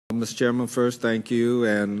Mr. Chairman, first, thank you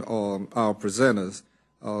and our presenters.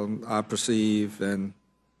 I perceive and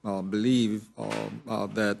believe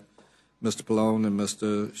that Mr. Pallone and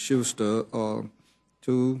Mr. Schuster are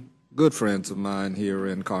two good friends of mine here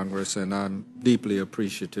in Congress, and I'm deeply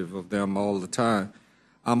appreciative of them all the time.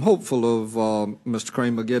 I'm hopeful of Mr.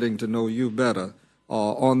 Kramer getting to know you better.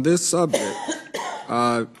 On this subject,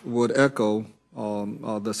 I would echo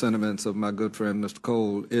the sentiments of my good friend, Mr.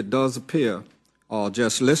 Cole. It does appear,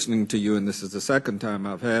 just listening to you, and this is the second time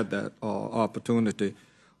I've had that opportunity,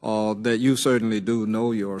 that you certainly do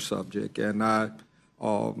know your subject. And I,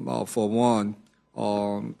 for one,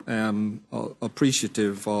 am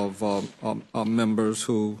appreciative of members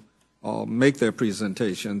who make their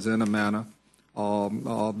presentations in a manner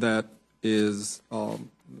that is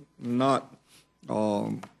not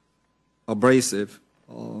abrasive,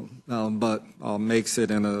 but makes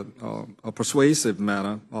it in a persuasive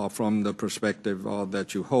manner from the perspective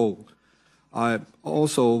that you hold. I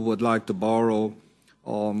also would like to borrow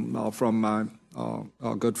from my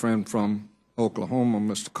good friend from Oklahoma,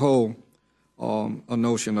 Mr. Cole, a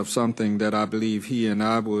notion of something that I believe he and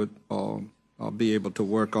I would be able to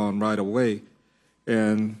work on right away.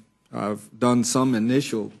 And I've done some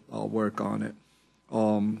initial work on it.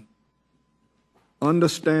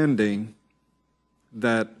 Understanding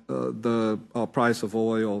that the price of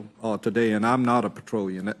oil today, and I'm not a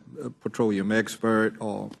petroleum expert,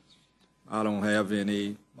 or I don't have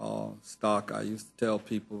any stock. I used to tell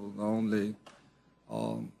people the only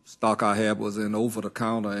stock I had was in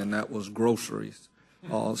over-the-counter, and that was groceries.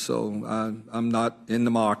 So I'm not in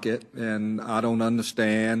the market, and I don't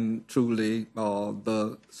understand truly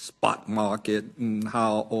the spot market and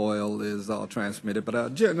how oil is transmitted, but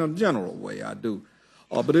in a general way I do.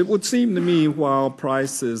 But it would seem to me while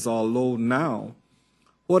prices are low now,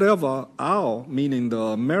 whatever our, meaning the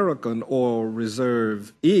American oil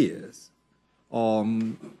reserve is,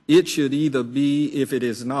 it should either be, if it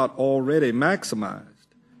is not already maximized,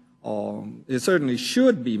 it certainly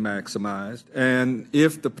should be maximized, and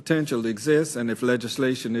if the potential exists and if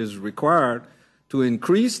legislation is required to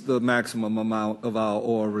increase the maximum amount of our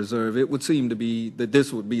oil reserve, it would seem to be that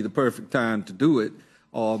this would be the perfect time to do it,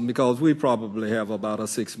 because we probably have about a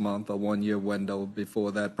 6-month or 1-year window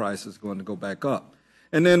before that price is going to go back up.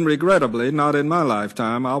 And then regrettably, not in my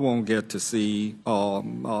lifetime, I won't get to see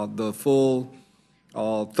the full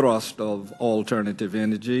thrust of alternative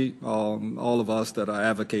energy. All of us that are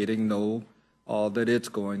advocating know that it's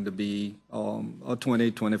going to be a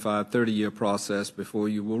 20, 25, 30-year process before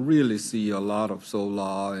you will really see a lot of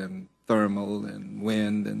solar and thermal and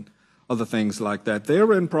wind and other things like that.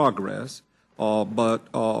 They're in progress, but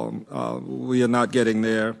we are not getting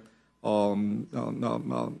there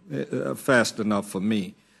fast enough for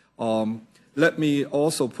me. Let me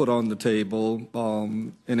also put on the table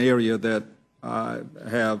an area that I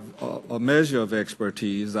have a measure of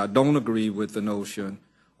expertise. I don't agree with the notion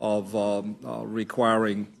of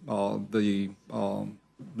requiring the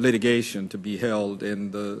litigation to be held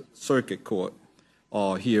in the circuit court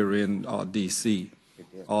here in D.C.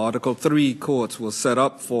 Article 3 courts were set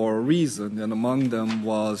up for a reason, and among them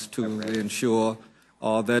was to ensure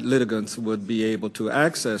that litigants would be able to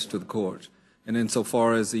access to the courts. And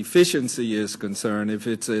insofar as efficiency is concerned, if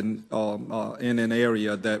it's in an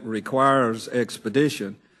area that requires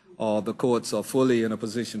expedition, the courts are fully in a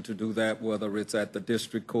position to do that, whether it's at the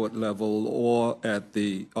district court level or at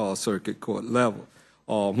the circuit court level,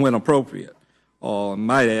 when appropriate.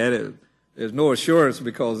 Might add, there's no assurance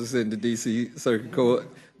because it's in the D.C. Circuit Court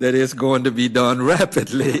that it's going to be done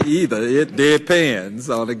rapidly either. It depends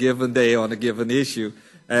on a given day, on a given issue,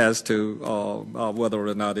 as to whether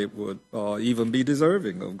or not it would even be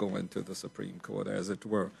deserving of going to the Supreme Court, as it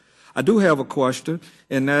were. I do have a question,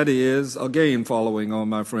 and that is, again, following on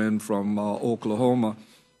my friend from Oklahoma,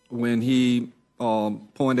 when he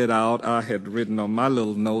pointed out, I had written on my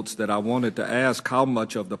little notes that I wanted to ask how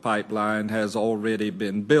much of the pipeline has already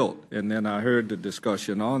been built, and then I heard the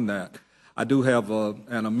discussion on that. I do have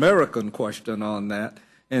an American question on that,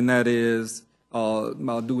 and that is,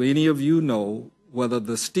 do any of you know whether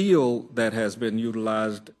the steel that has been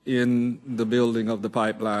utilized in the building of the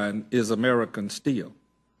pipeline is American steel?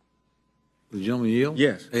 The gentleman yield?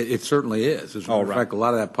 Yes. It certainly is. As a matter of fact, a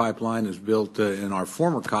lot of that pipeline is built in our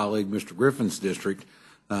former colleague, Mr. Griffin's district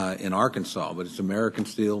in Arkansas, but it's American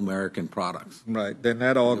steel, American products. Right. Then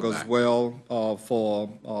that all goes well for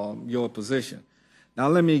your position. Now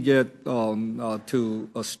let me get to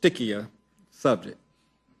a stickier subject.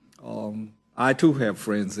 I too have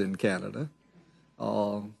friends in Canada.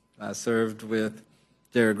 I served with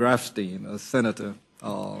Jerry Grafstein, a senator.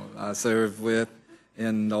 I served with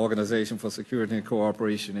in the Organization for Security and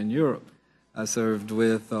Cooperation in Europe. I served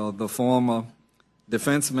with the former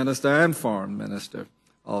Defense Minister and Foreign Minister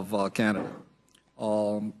of Canada.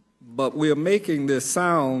 But we're making this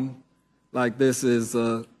sound like this is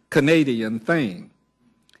a Canadian thing.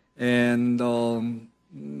 And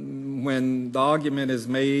when the argument is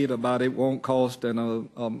made about it won't cost an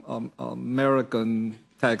American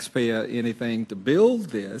taxpayer anything to build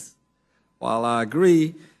this, while I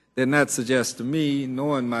agree, then that suggests to me,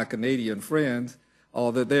 knowing my Canadian friends,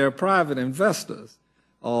 that there are private investors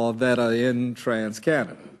that are in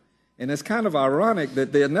TransCanada. And it's kind of ironic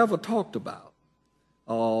that they're never talked about,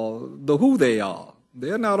 who they are.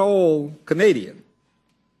 They're not all Canadian.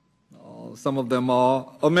 Some of them are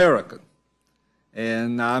American.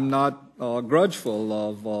 And I'm not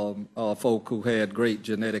grudgeful of folk who had great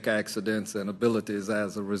genetic accidents and abilities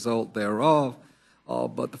as a result thereof.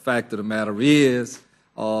 But the fact of the matter is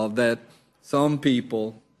that some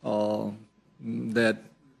people that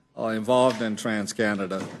are involved in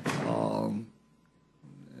TransCanada,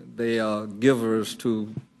 they are givers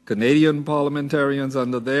to Canadian parliamentarians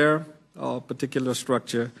under their particular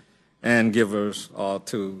structure, and givers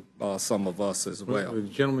to some of us as well.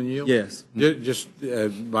 Gentleman yield? Yes. Just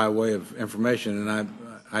by way of information, and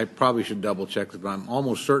I probably should double check this, but I'm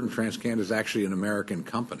almost certain TransCanada is actually an American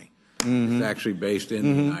company. Mm-hmm. It's actually based in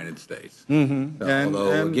the United States. Mm-hmm.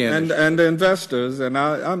 And investors, and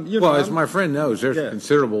I'm well, as my friend knows, there's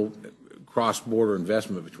considerable cross-border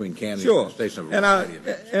investment between Canada and the States.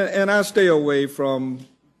 And I stay away from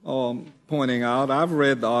pointing out. I've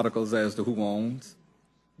read the articles as to who owns,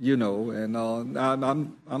 and I'm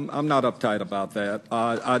not uptight about that.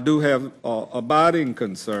 I do have abiding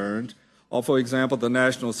concerns. For example, the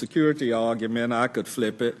national security argument, I could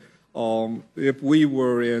flip it. If we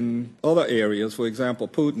were in other areas, for example,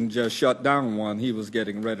 Putin just shut down one. He was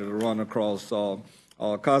getting ready to run across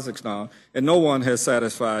Kazakhstan, and no one has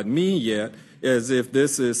satisfied me yet as if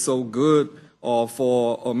this is so good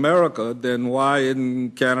for America, then why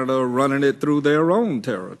isn't Canada running it through their own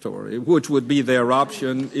territory, which would be their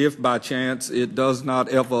option if by chance it does not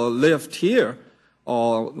ever lift here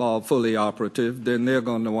fully operative, then they're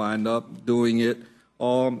going to wind up doing it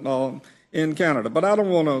in Canada. But I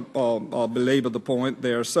don't want to belabor the point.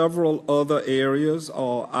 There are several other areas.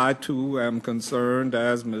 I, too, am concerned,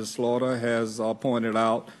 as Ms. Slaughter has pointed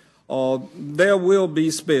out. There will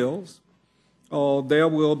be spills. There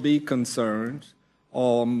will be concerns.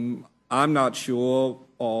 I'm not sure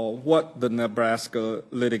what the Nebraska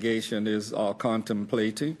litigation is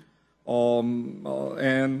contemplating.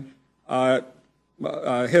 And I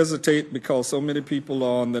hesitate because so many people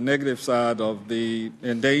are on the negative side of the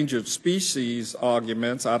endangered species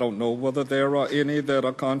arguments. I don't know whether there are any that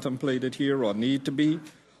are contemplated here or need to be.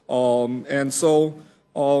 And so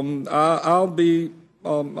I'll be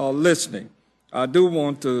listening. I do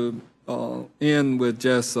want to end with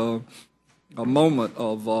just a moment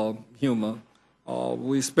of humor.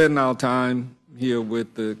 We spend our time here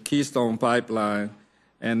with the Keystone Pipeline,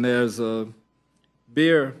 and there's a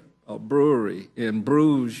brewery in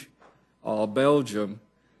Bruges, Belgium,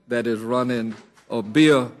 that is running a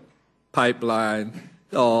beer pipeline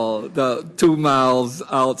 2 miles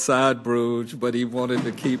outside Bruges, but he wanted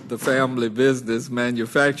to keep the family business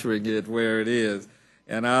manufacturing it where it is.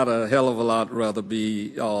 And I'd a hell of a lot rather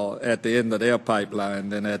be at the end of their pipeline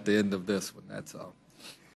than at the end of this one. That's all.